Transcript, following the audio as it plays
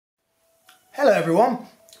Hello everyone.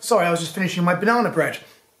 Sorry, I was just finishing my banana bread,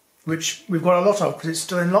 which we've got a lot of because it's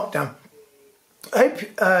still in lockdown. I hope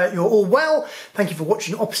you're all well. Thank you for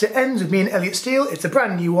watching Opposite Ends with me and Elliot Steel. It's a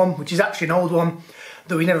brand new one, which is actually an old one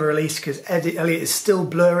that we never released because Elliot is still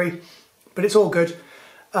blurry, but it's all good.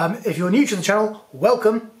 If you're new to the channel,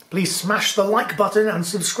 welcome. Please smash the like button and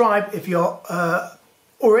subscribe if you're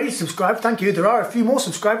already subscribed. Thank you. There are a few more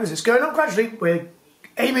subscribers. It's going up gradually. We're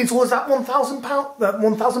aiming towards that 1,000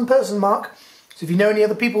 person mark. So if you know any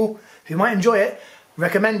other people who might enjoy it,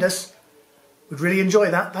 recommend us. We'd really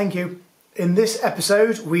enjoy that. Thank you. In this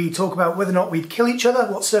episode, we talk about whether or not we'd kill each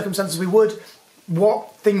other, what circumstances we would,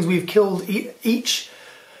 what things we've killed each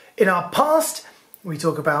in our past. We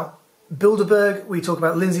talk about Bilderberg, we talk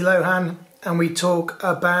about Lindsey Lohan, and we talk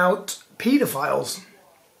about paedophiles.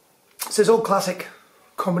 So it's all classic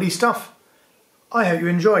comedy stuff. I hope you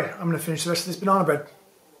enjoy. I'm going to finish the rest of this banana bread.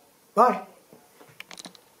 Bye.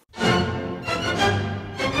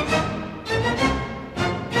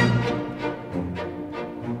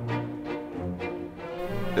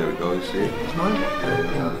 There we go, you see? It's mine.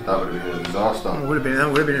 Yeah, that would have been a disaster. That would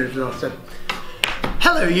have been a disaster.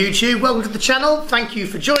 Hello YouTube, welcome to the channel. Thank you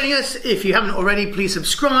for joining us. If you haven't already, please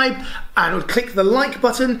subscribe and click the like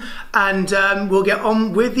button, and we'll get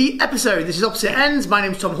on with the episode. This is Opposite Ends. My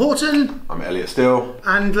name's Tom Houghton. I'm Elliot Steel.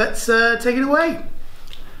 And let's take it away.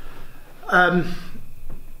 Who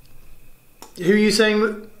are you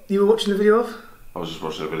saying you were watching the video of? I was just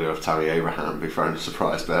watching a video of Tammy Abraham be thrown a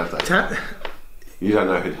surprise birthday. You don't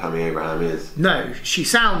know who Tammy Abraham is? No, she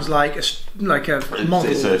sounds like a model.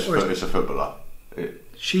 It's a footballer.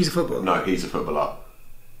 She's a footballer? No, he's a footballer.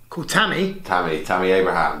 Called Tammy? Tammy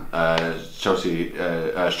Abraham. Chelsea,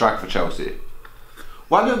 striker for Chelsea.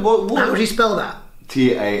 What How would you spell that?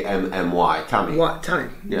 Tammy. Tammy. What? Tammy?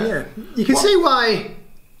 Yeah. You can see why.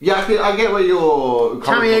 Yeah, I get where you're coming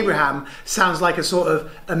Tammy from. Abraham sounds like a sort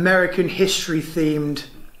of American history themed,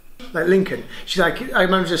 like Lincoln. She's like, I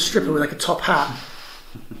remember a stripper with like a top hat,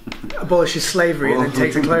 abolishes slavery and then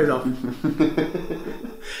takes her clothes off.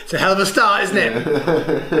 It's a hell of a start, isn't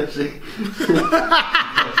it? She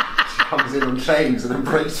comes in on chains and then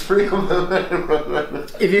breaks free on them.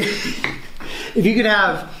 If you could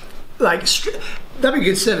have like that'd be a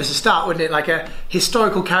good service to start, wouldn't it? Like a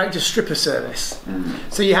historical character stripper service.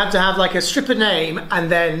 So you have to have like a stripper name,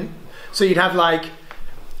 and then so you'd have like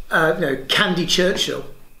Candy Churchill.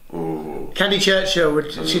 Ooh. Candy Churchill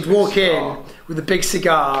she'd walk in with a big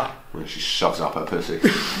cigar. When she shoves up her pussy.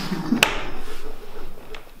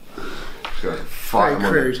 Very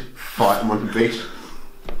crude. Fight them on the beach.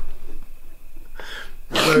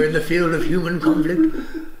 We're in the field of human conflict.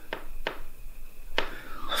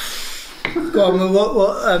 Go on,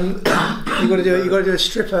 you got to do it. You got to do a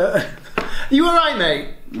stripper. Are you all right, mate?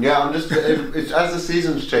 Yeah, I'm just. As the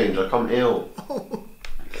seasons change, I come ill.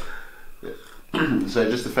 So it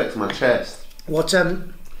just affects my chest. What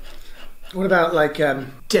about like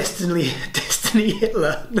Destiny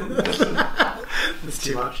Hitler? That's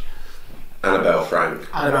too much. Annabelle Frank.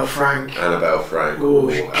 Annabelle Frank. Ooh,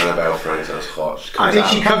 Annabelle Frank sounds hot. I think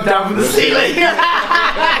she comes down from the ceiling.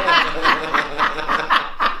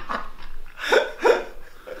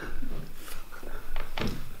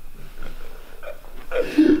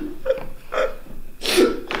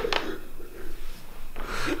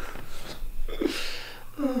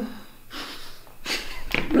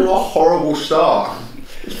 What a horrible start.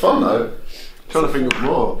 It's fun though. I'm trying to think of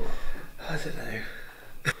more. I don't know.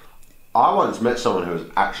 I once met someone who was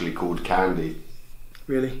actually called Candy.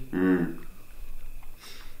 Really?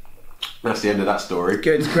 That's the end of that story.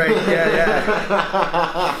 Good, great,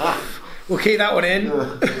 yeah. We'll keep that one in.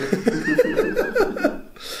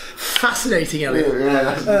 Fascinating, Elliot. Yeah,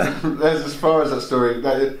 that's as far as that story.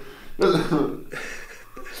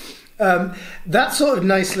 That sort of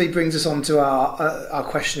nicely brings us on to our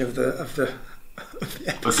question of the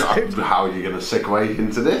episode. How are you going to segue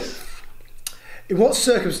into this? In what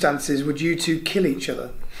circumstances would you two kill each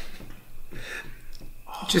other?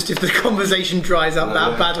 Just if the conversation dries up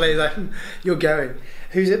that badly, like you're going.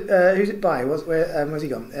 Who's it by? Where's he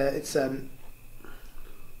gone? It's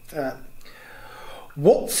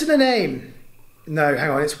what's in a name? No, hang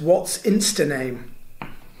on. It's what's Insta name.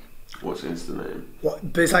 What's Insta name? What?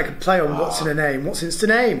 But it's like a play on what's in a name. What's Insta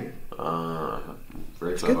name?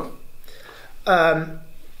 Very clever. And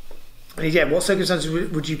again, what circumstances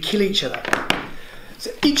would you kill each other? So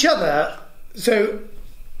each other. So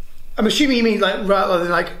I'm assuming you mean like rather than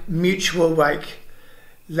like mutual, like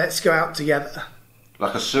let's go out together.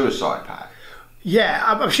 Like a suicide pact. Yeah,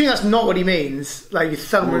 I'm assuming that's not what he means. Like you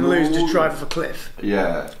Thelma and Louise just drive off a cliff.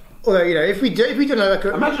 Yeah. Although, you know, if we do know like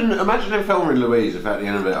imagine if Thelma and Louise, if at the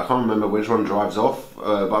end of it, I can't remember which one drives off,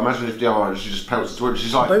 but imagine if the other one, she just pelts towards,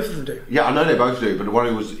 she's like... Both of them do. Yeah, I know they both do, but the one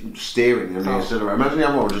who was steering and the accelerator, imagine the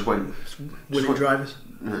other one just went... Willing drivers.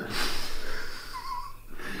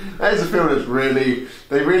 That is a film that's really...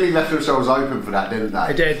 They really left themselves open for that, didn't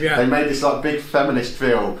they? They did, yeah. They made this like big feminist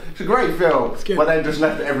film. It's a great film, but they just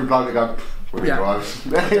left every bloke to go... Women drives.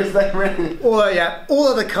 All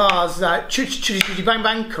other cars that bang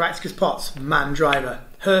bang, Caractacus Potts, man driver.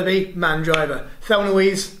 Herbie, man driver. Thelma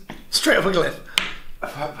Louise, straight off a cliff.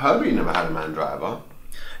 Herbie never had a man driver.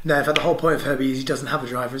 No, in fact the whole point of Herbie is he doesn't have a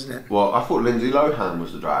driver, isn't it? Well, I thought Lindsay Lohan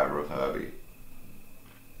was the driver of Herbie.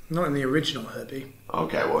 Not in the original Herbie.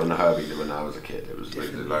 Okay, well in the Herbie when I was a kid it was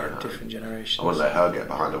Lindsay Lohan. Different generation. I wouldn't let her get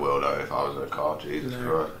behind the wheel though if I was in a car, Jesus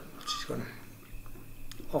Christ. She's gone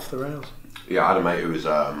off the rails. Yeah, I had a mate who was,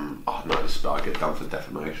 I get done for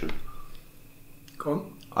defamation. Go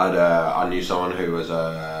on. I knew someone who was,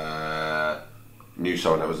 knew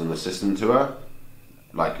someone that was an assistant to her,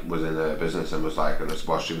 like, was in the business and was like,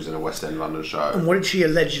 while she was in a West End London show. And what did she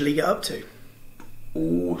allegedly get up to?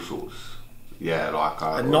 All sorts. Yeah, like...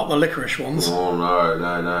 and not the licorice ones. Oh,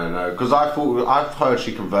 no. Because I've heard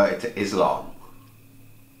she converted to Islam.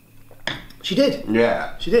 She did?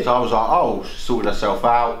 Yeah. She did. So I was like, oh, she sorted herself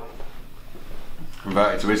out.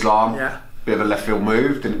 Converted to Islam. Yeah. Bit of a left field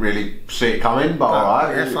move. Didn't really see it coming, but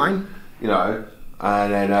alright. Yeah, fine. You know,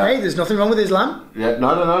 and then. Hey, there's nothing wrong with Islam. Yeah, no.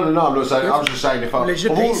 I'm not saying. I was just saying if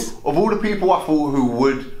of all the people I thought who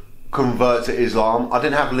would convert to Islam, I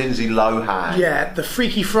didn't have Lindsay Lohan. Yeah, the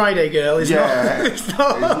Freaky Friday girl is not. It's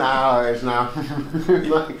now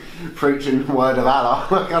like preaching the word of Allah.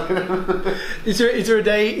 Is there a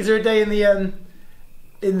day in the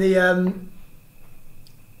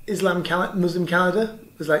Islam Muslim calendar?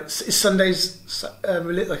 There's like, is Sundays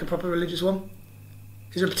like a proper religious one?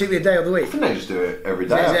 Is there a particular day of the week? I think they just do it every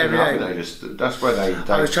day. I think they just, that's where they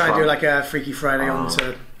I was trying to do like a Freaky Friday on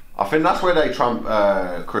to... I think that's where they trump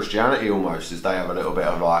Christianity almost, is they have a little bit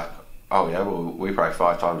of like, oh yeah, well we pray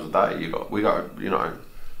 5 times a day. We got you know,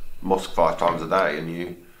 mosque 5 times a day, and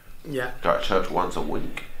you go to church once a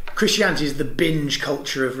week. Christianity is the binge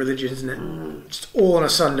culture of religion, isn't it? Just all on a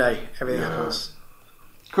Sunday, everything else.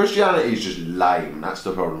 Christianity is just lame. That's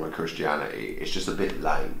the problem with Christianity. It's just a bit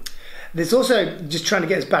lame. There's also, just trying to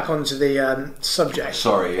get us back onto the subject.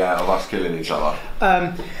 Sorry, of us killing each other.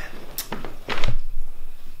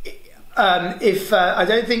 I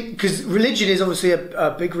don't think, because religion is obviously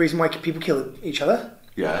a big reason why people kill each other.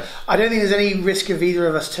 Yes. I don't think there's any risk of either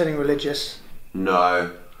of us turning religious.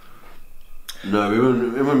 No, it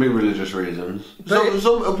wouldn't be religious reasons.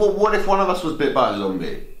 What if one of us was bit by a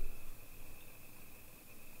zombie?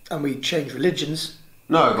 And we change religions.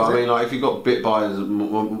 No, but I mean, like, if you got bit by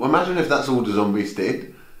imagine if that's all the zombies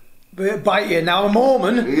did. But bite you, now a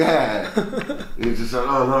Mormon. Yeah. You're just like,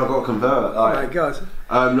 oh no, I've got to convert. Like, oh my god.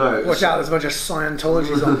 No. Watch out, there's a bunch of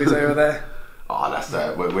Scientology zombies over there. Oh, that's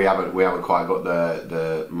the we haven't quite got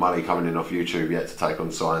the money coming in off YouTube yet to take on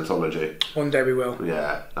Scientology. One day we will.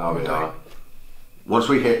 Yeah, we are. Once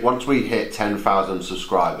we hit 10,000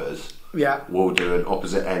 subscribers, we'll do an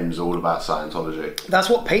opposite ends all about Scientology. That's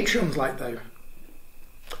what Patreon's like, though.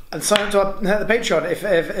 And sign up to the Patreon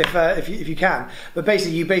if you can. But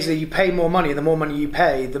basically you pay more money, and the more money you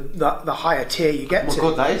pay, the higher tier you get to.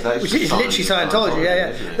 God, that is which is literally Scientology.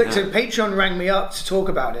 Yeah. Look, so Patreon rang me up to talk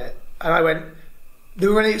about it, and I went. They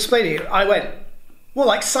were really explaining it. I went, well,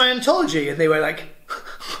 like Scientology, and they were like,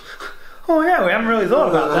 oh yeah, we haven't really thought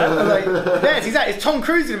about that. I was like, yes, exactly. It's Tom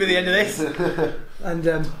Cruise going to be the end of this. And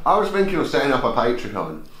I was thinking of setting up a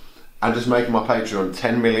Patreon and just making my Patreon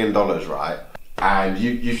 $10 million, right? And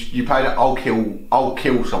you pay that, I'll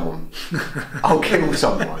kill someone. I'll kill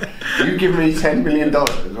someone. You give me $10 million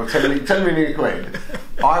or 10 million quid,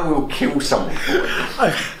 I will kill someone for it.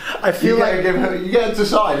 I feel you get to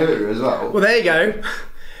decide who as well. Well, there you go.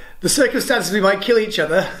 The circumstances we might kill each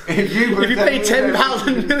other. If you pay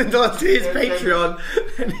 $10 million to his Patreon,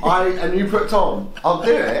 and you put Tom, I'll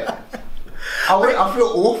do it. I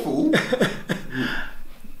feel awful.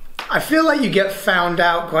 I feel like you get found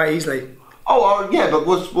out quite easily. Oh yeah, but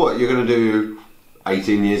what you're going to do?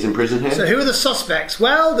 18 years in prison here. So who are the suspects?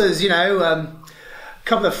 Well, there's a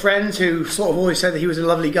couple of friends who sort of always said that he was a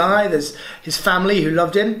lovely guy. There's his family who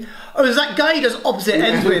loved him. Oh, there's that guy he does opposite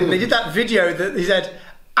ends with. They did that video that he said,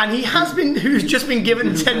 and who's just been given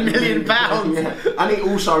 £10 million. Yeah. And he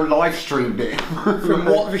also live streamed it from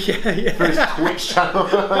what? Yeah. From his Twitch channel.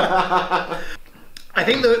 I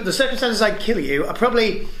think the circumstances I'd kill you are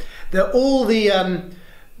probably all the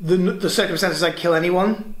circumstances I'd kill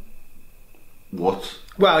anyone. What?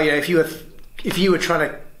 Well, if you were trying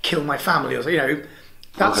to kill my family, or you know.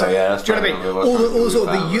 That's Okay, yeah, that's do you know what I mean? All sort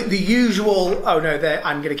of the usual. Oh no,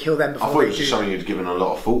 I'm going to kill them before. I thought it was just something you'd given a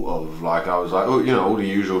lot of thought of. Like I was like, oh, you know, all the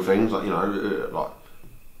usual things, like you know, like.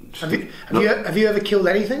 Have you ever killed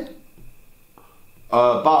anything?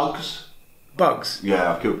 Bugs. Bugs.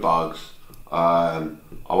 Yeah, I've killed bugs. I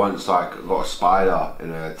once got a spider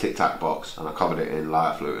in a Tic Tac box and I covered it in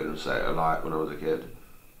lighter fluid and set it alight when I was a kid.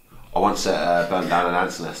 I once burnt down an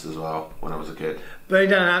ant's nest as well when I was a kid. Burning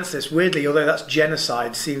down an ant's nest, weirdly, although that's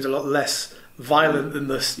genocide, seems a lot less violent than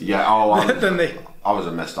this. Yeah, I was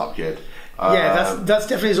a messed up kid. Yeah, that's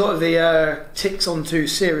definitely sort of the ticks onto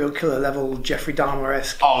serial killer level, Jeffrey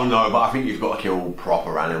Dahmer-esque. Oh no, but I think you've got to kill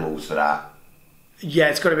proper animals for that. Yeah,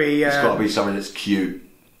 it's got to be. It's got to be something that's cute.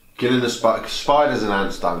 Killing the spiders and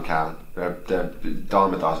ants don't count. They're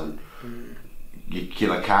dime a dozen. You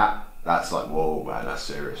kill a cat, that's like, whoa, man, that's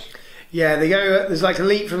serious. Yeah, they go. There's like a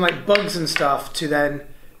leap from like bugs and stuff to then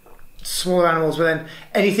smaller animals, but then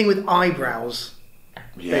anything with eyebrows.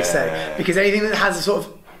 Yeah. They say, because anything that has a sort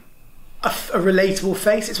of a relatable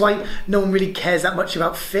face. It's why no one really cares that much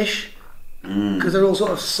about fish, because they're all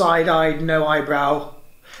sort of side-eyed, no eyebrow.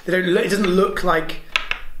 They don't. It doesn't look like.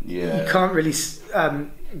 Yeah. You can't really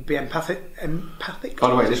be empathic. By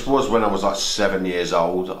the way, this was when I was like 7 years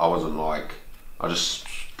old. I wasn't like. I just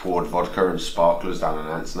poured vodka and sparklers down an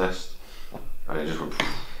ant's nest, and it just went.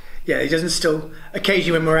 Yeah, he doesn't still.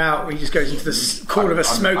 Occasionally, when we're out, he just goes into the corner of a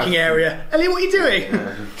smoking area. Elliot, what are you doing?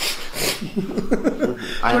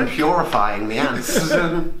 I am purifying the ants.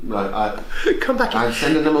 Come back. I'm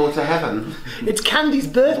sending them all to heaven. It's Candy's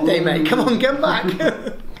birthday, mate. Come on, come back.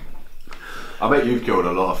 I bet you've killed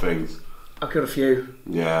a lot of things. I've killed a few.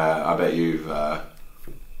 Yeah, I bet you've.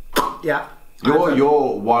 Yeah.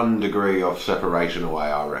 You're 1 degree of separation away,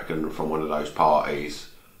 I reckon, from one of those parties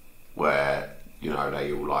where, you know,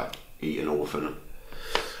 they all like eat an orphan.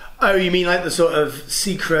 Oh, you mean like the sort of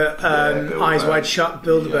secret, eyes wide shut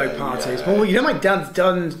Bilderberg parties? Yeah. Well, you know, my dad's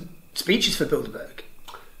done speeches for Bilderberg.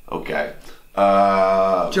 Okay.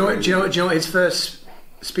 Do you know what his first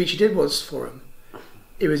speech he did was for him?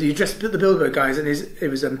 It was, he addressed the Bilderberg guys, and it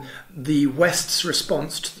was the West's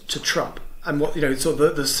response to Trump, and what, you know, sort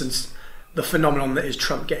of the phenomenon that is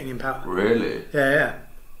Trump getting in power. Really? Yeah.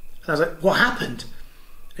 And I was like, what happened?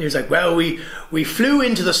 And he was like, well, we flew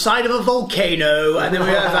into the side of a volcano, and then we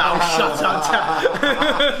had that. Oh, shut up.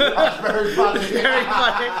 That's very funny. Very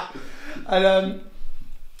funny. And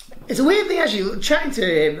it's a weird thing, actually, chatting to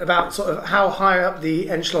him about sort of how high up the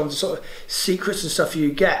echelons, sort of secrets and stuff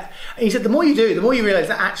you get. And he said, the more you do, the more you realise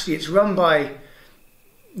that actually it's run by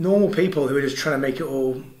normal people who are just trying to make it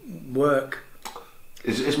all work.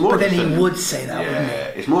 It's more. But then he would say that, wouldn't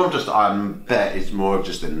he? It's more of just. I bet it's more of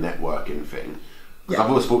just a networking thing. Because I've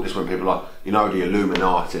always thought this when people are, you know, the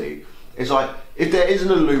Illuminati. It's like, if there is an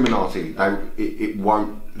Illuminati, it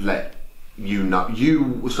won't let you know.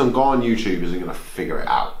 Some guy on YouTube isn't going to figure it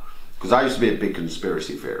out. Because I used to be a big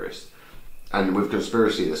conspiracy theorist, and with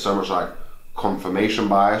conspiracy, there's so much like confirmation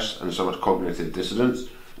bias and so much cognitive dissonance.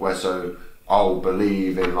 Where I'll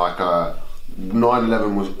believe in like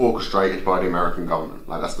 9/11 was orchestrated by the American government.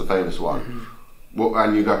 Like, that's the famous one. Mm-hmm. Well,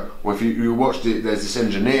 and you go, well, if you watched it, there's this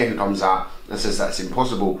engineer who comes out and says that it's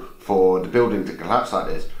impossible for the building to collapse like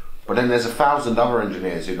this. But then there's 1,000 other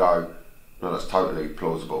engineers who go, no, that's totally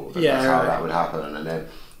plausible. That's how that would happen. And then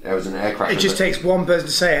there was an air crash. It just takes one person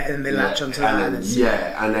to say it, and then they latch onto that.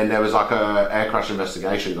 And then there was like a air crash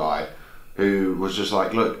investigation guy who was just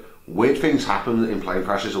like, look, weird things happen in plane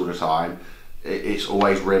crashes all the time. It's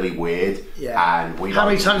always really weird. Yeah. And how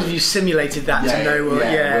many times have you simulated that to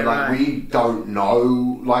know? We don't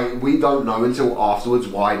know. Like, we don't know until afterwards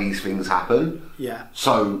why these things happen. Yeah.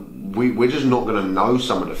 So we're just not going to know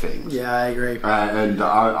some of the things. Yeah, I agree. And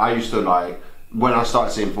I used to, like, when I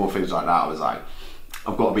started seeing more things like that, I was like,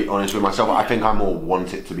 I've got to be honest with myself. I think I more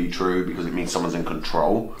want it to be true because it means someone's in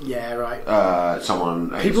control. Yeah, right.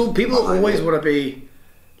 People always want to be.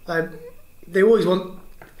 They always want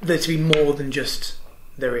there to be more than just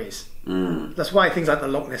there is. That's why things like the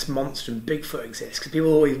Loch Ness Monster and Bigfoot exist, because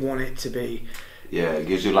people always want it to be. Yeah, it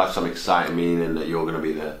gives your life some exciting meaning that you're going to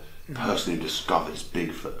be the person who discovers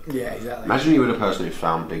Bigfoot. Yeah, exactly. Imagine you were the person who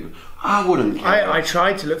found Bigfoot. I wouldn't care. I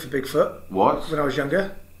tried to look for Bigfoot. What? When I was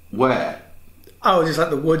younger. Where? Oh, just like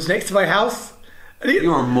the woods next to my house.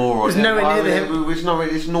 You're a moron. There's nowhere near him.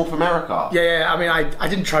 It's North America. Yeah. I mean, I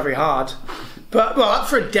didn't try very hard, but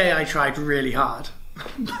for a day I tried really hard.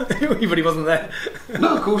 But he wasn't there.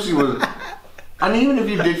 No, of course he wasn't. And even if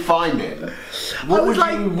you did find him, what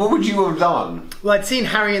would you have done? Well, I'd seen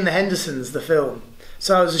Harry and the Hendersons, the film,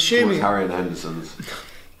 so I was assuming. What's Harry and the Hendersons?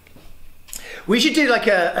 We should do like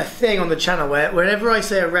a thing on the channel where whenever I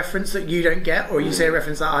say a reference that you don't get, or you say a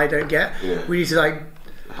reference that I don't get, we need to like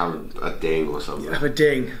have a ding or something. Have a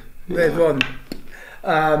ding. There's one.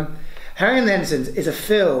 Harry and the Hendersons is a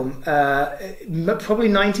film, probably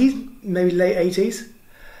 90s, maybe late 80s,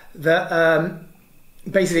 that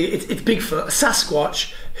basically it's Bigfoot, a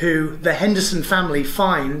Sasquatch, who the Henderson family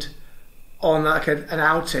find on like a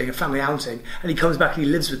family outing, and he comes back and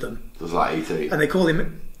he lives with them. It's like E.T. And they call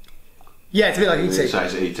him... Yeah, it's a bit like E.T. So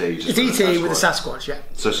it's E.T. It's E.T. with a Sasquatch, yeah.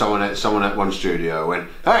 So someone at one studio went,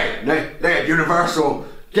 hey, they Universal,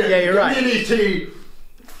 get an E.T.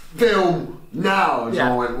 film now. And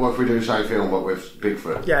someone went, what if we do the same film but with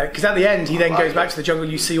Bigfoot? Yeah, because at the end he then goes back to the jungle,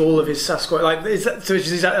 you see all of his Sasquatch, so it's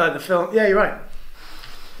exactly like the film. Yeah, you're right.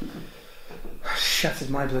 Shattered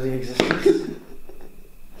my bloody existence.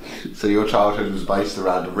 So your childhood was based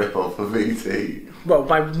around a rip-off of E.T. Well,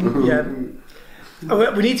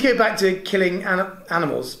 we need to go back to killing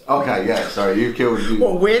animals. Okay, yeah. Sorry, you killed.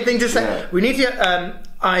 What a weird thing to say. Yeah. We need to.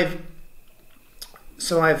 I've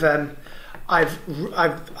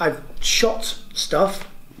shot stuff.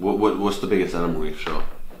 What's the biggest animal you've shot?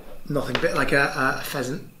 Nothing, but like a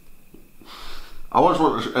pheasant. I once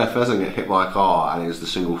watched a pheasant get hit by a car, and it was the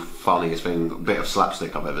single funniest bit of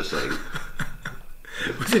slapstick I've ever seen.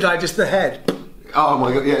 Did I just the head? Oh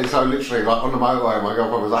my god, yeah, so literally, like on the motorway, my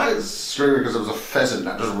girlfriend was like, it's screaming because there was a pheasant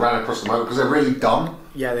that just ran across the motorway, because they're really dumb.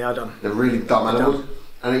 Yeah, they are dumb. They're really dumb animals.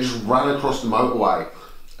 And it just ran across the motorway,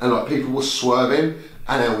 and like people were swerving,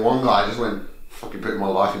 and then one guy just went, fucking putting my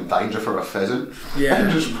life in danger for a pheasant. Yeah.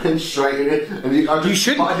 And just went straight in it. And you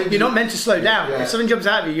shouldn't, you're not meant to slow down. Yeah. If something jumps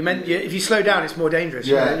out of you, if you slow down, it's more dangerous.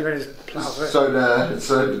 Yeah. You're meant to just plough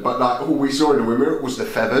through it. But like, all we saw in the window was the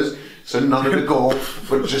feathers. So none of the gore,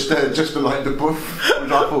 but just the buff,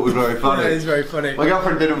 which I thought was very funny. Yeah, it's very funny. My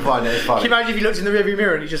girlfriend didn't find it funny. Can you imagine if you looked in the rearview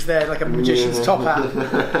mirror and you're just there like a magician's top hat?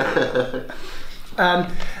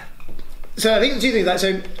 So I think the two things.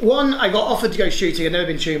 So one, I got offered to go shooting. I'd never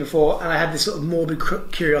been shooting before, and I had this sort of morbid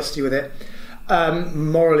curiosity with it.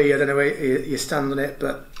 Morally, I don't know where you stand on it,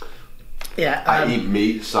 but yeah. I eat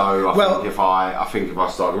meat, so I think if I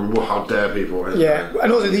start going, well, how dare people? Yeah,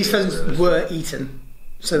 and also these pheasants were eaten.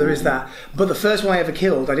 So there is that. But the first one I ever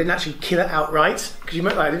killed, I didn't actually kill it outright, because you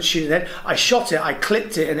might like I didn't shoot it then. I shot it, I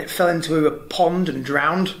clipped it, and it fell into a pond and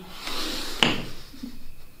drowned.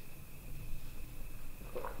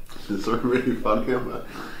 It's really funny, isn't it?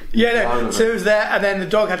 Yeah, no. So it was there, and then the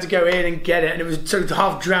dog had to go in and get it, and it was sort of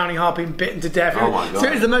half drowning, half being bitten to death. Oh my god! So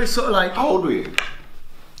it was the most sort of like. How old were you?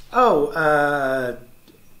 Oh,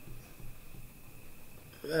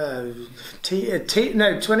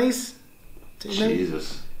 20s.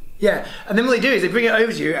 Jesus. Yeah, and then what they do is they bring it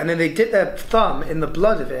over to you, and then they dip their thumb in the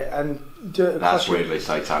blood of it and do it. That's weirdly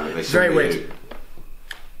satanic. They very weird.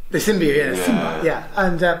 They symbiote, yeah,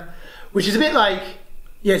 and which is a bit like,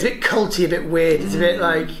 it's a bit culty, a bit weird. It's a bit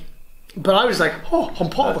like, but I was like, oh,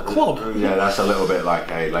 I'm part of a club. Yeah, that's a little bit like,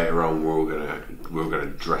 hey, later on we're all gonna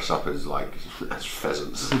dress up as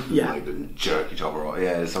pheasants, and jerk each other off.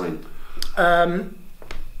 Yeah, there's something.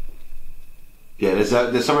 Yeah, there's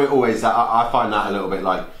something always that I find that a little bit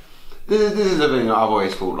like. This is the thing that I've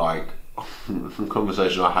always thought, like, from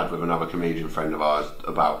conversation I had with another comedian friend of ours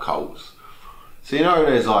about cults. So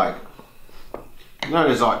there's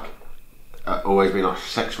always been like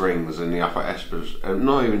sex rings in the upper echelons,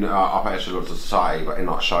 not even upper echelons of society, but in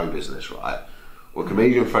like show business, right? Well, a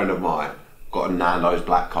comedian friend of mine got a Nando's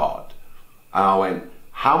black card, and I went,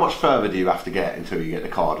 how much further do you have to get until you get the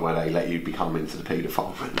card where they let you become into the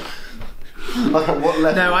paedophile thing? Like at what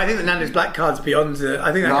level? No, I think the Nando's black card's beyond it.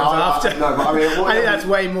 I think that comes after. No, but I mean, I think that's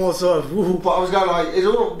way more sort of. Ooh. But I was going like,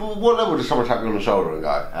 what level does someone tap you on the shoulder and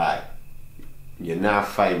go, "Hey, you're now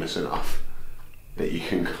famous enough that you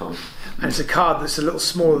can come"? And it's a card that's a little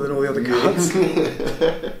smaller than all the other cards.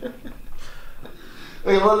 I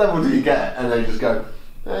mean, what level do you get? And they just go,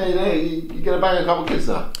 "Hey, you're gonna bang a couple of kids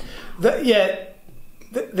now."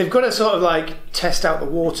 They've got to sort of like test out the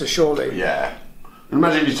water, surely. Yeah.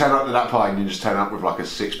 Imagine you turn up to that party and you just turn up with like a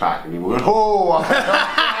 6-pack and you go, alrighty.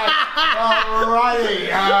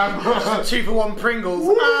 2 for 1 Pringles.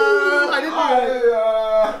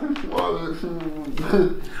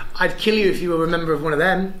 I'd kill you if you were a member of one of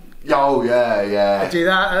them. Oh yeah. I'd do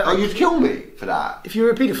that. You'd kill me for that. If you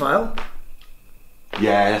were a paedophile.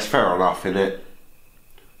 Yeah, that's fair enough, isn't it?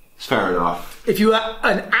 It's fair enough. If you were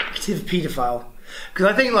an active paedophile. Because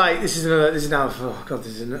I think like we're going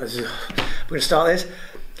to start this.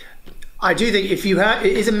 I do think it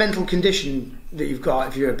is a mental condition that you've got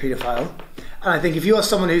if you're a paedophile, and I think if you're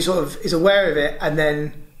someone who sort of is aware of it and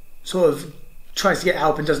then sort of tries to get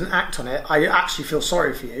help and doesn't act on it, I actually feel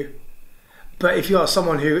sorry for you. But if you are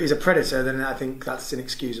someone who is a predator, then I think that's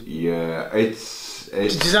inexcusable. Yeah, it's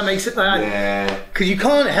Does that make sense? Like, yeah. Because you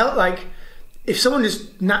can't help, like, if someone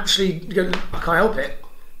just naturally goes, I can't help it.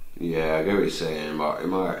 Yeah, I get what you're saying, but it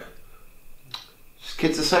might. Just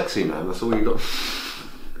kids are sexy, man. That's all you got.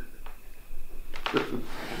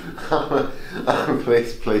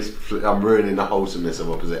 Please, I'm ruining the wholesomeness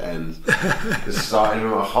of opposite ends. It's starting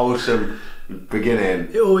with a wholesome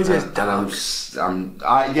beginning. It always is. And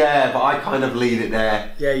yeah, but I kind of lead it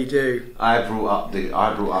there. Yeah, you do. I brought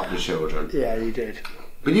up the children. Yeah, you did.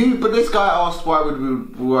 But this guy asked why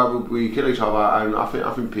would we kill each other, and I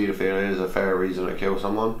think paedophilia is a fair reason to kill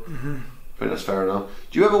someone. Mm-hmm. I think that's fair enough.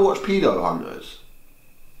 Do you ever watch Pedo Hunters?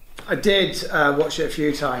 I did watch it a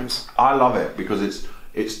few times. I love it because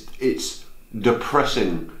it's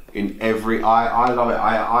depressing in every. I love it.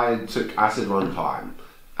 I took acid one time,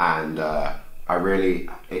 and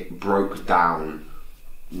it broke down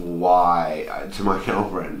why to my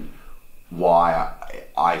girlfriend why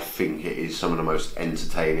I think it is some of the most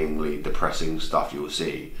entertainingly depressing stuff you'll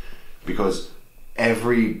see, because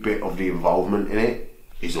every bit of the involvement in it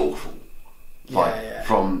is awful.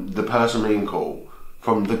 From the person being cool,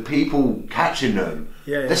 from the people catching them.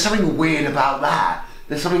 There's something weird about that.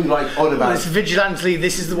 There's something like odd about. It's vigilantly.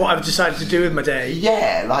 This is what I've decided to do with my day.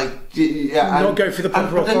 Not go for the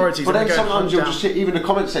proper authorities. But then sometimes you'll just hit even the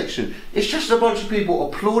comment section. It's just a bunch of people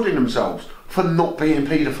applauding themselves for not being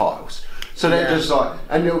paedophiles. So they're just like,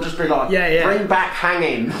 and they'll just be like, bring back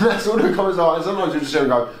hanging. That's all the comments are. And sometimes you just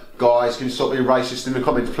go, guys, can you stop being racist in the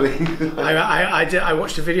comments, please? I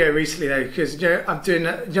watched a video recently though, because I'm doing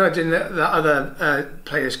the other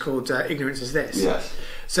playlist called Ignorance Is This. Yes.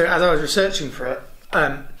 So as I was researching for it,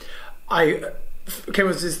 I came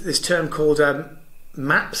up with this term called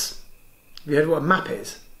MAPS. Have you heard what a MAP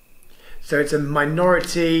is? So it's a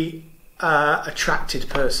minority attracted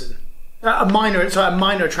person. A minor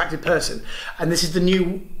attracted person. And this is the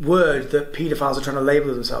new word that paedophiles are trying to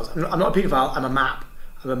label themselves. I'm not a paedophile, I'm a MAP.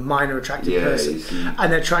 I'm a minor attracted person.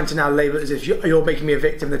 And they're trying to now label it as if you're making me a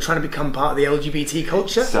victim. They're trying to become part of the LGBT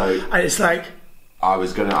culture. And it's like...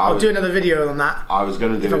 I'll do another video on that. I was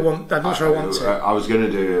going to do... I'm not sure I want to. I was going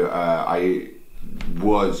to do... I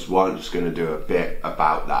was once going to do a bit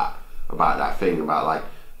about that thing, about like...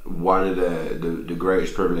 One of the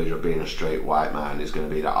greatest privilege of being a straight white man is going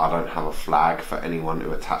to be that I don't have a flag for anyone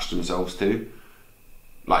to attach themselves to.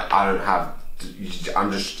 Like, I don't have...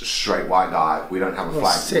 I'm just a straight white guy. We don't have a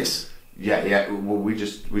flag. Cis. Yeah. Well, we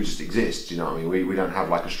just exist. You know what I mean? We don't have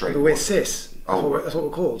like a straight. But we're cis. That's what we're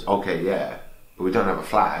called. Okay, yeah, but we don't have a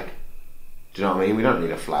flag. Do you know what I mean? We don't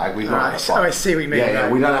need a flag. We don't have to fight. I see what you mean. Yeah.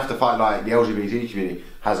 We don't have to fight like the LGBT community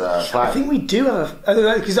has a flag. I think we do have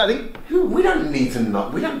because I think we don't need to.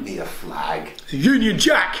 We don't need a flag. It's a Union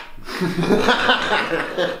Jack.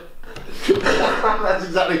 That's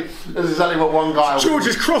exactly what one guy.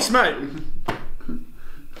 George's Cross, mate.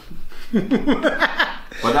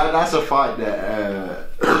 But that's a fight that.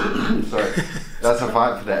 Sorry, that's a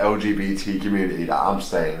fight for the LGBT community that I'm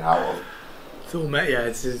staying out of. It's all met, yeah.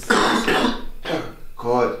 It's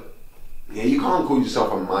God, yeah, you can't call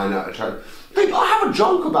yourself a minor attracted. I have a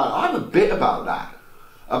joke about it. I have a bit about that.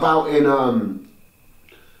 About in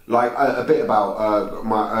like a bit about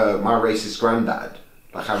my racist granddad.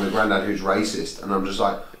 Like having a granddad who's racist, and I'm just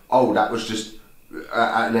like, oh, that was just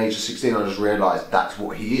at an age of 16. I just realised that's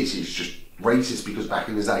what he is. He's just racist because back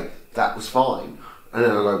in his day that was fine. And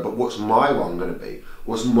then I go, but what's my one going to be?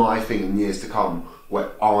 What's my thing in years to come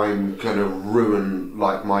where I'm going to ruin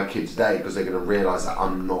like my kid's day because they're going to realise that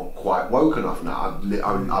I'm not quite woke enough now.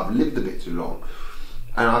 I've lived a bit too long,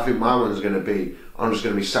 and I think my one's going to be, I'm just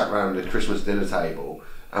going to be sat around the Christmas dinner table,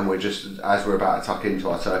 and we're just, as we're about to tuck into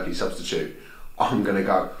our turkey substitute, I'm going to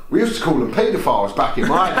go, we used to call them paedophiles back in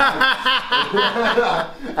my day.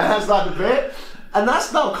 And that's like the bit. And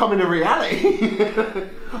that's now coming to reality.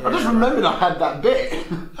 I just remembered I had that bit.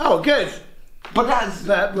 Oh, good. But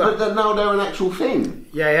but now they're an actual thing.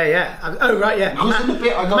 Yeah. Oh, right, yeah. Because in the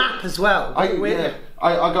bit I go... Map as well. I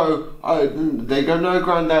go, they go, no,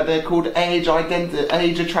 Grandad, they're called age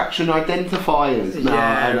attraction identifiers.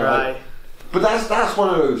 Right. But that's one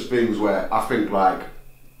of those things where I think, like,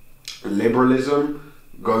 liberalism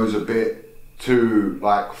goes a bit too,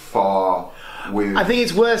 like, far with... I think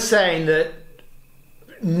it's worth saying that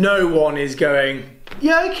no one is going,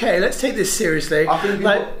 yeah, okay, let's take this seriously. I think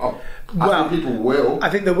people, I think people will. I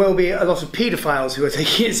think there will be a lot of paedophiles who are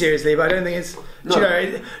taking it seriously, but I don't think it's...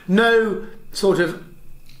 No sort of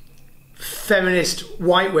feminist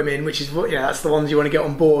white women, which is what, that's the ones you want to get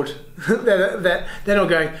on board. they're not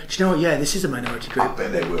going, do you know what, yeah, this is a minority group. I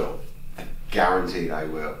bet they will. I guarantee they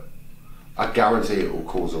will. I guarantee it will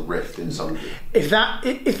cause a rift in somebody. If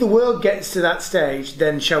the world gets to that stage,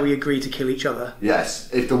 then shall we agree to kill each other? Yes,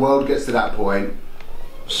 if the world gets to that point,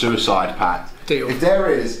 suicide pact. Deal. If there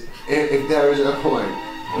is a point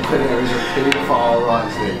where there is a paedophile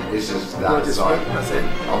rights thing, it's just that's it.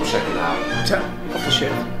 I'm checking out. Off the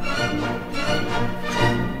ship.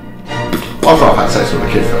 I'd rather have sex with a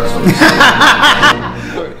kid first.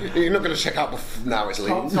 You're not going to check out now it's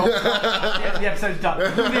leaving. The episode's done.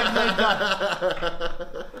 The episode's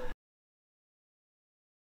done.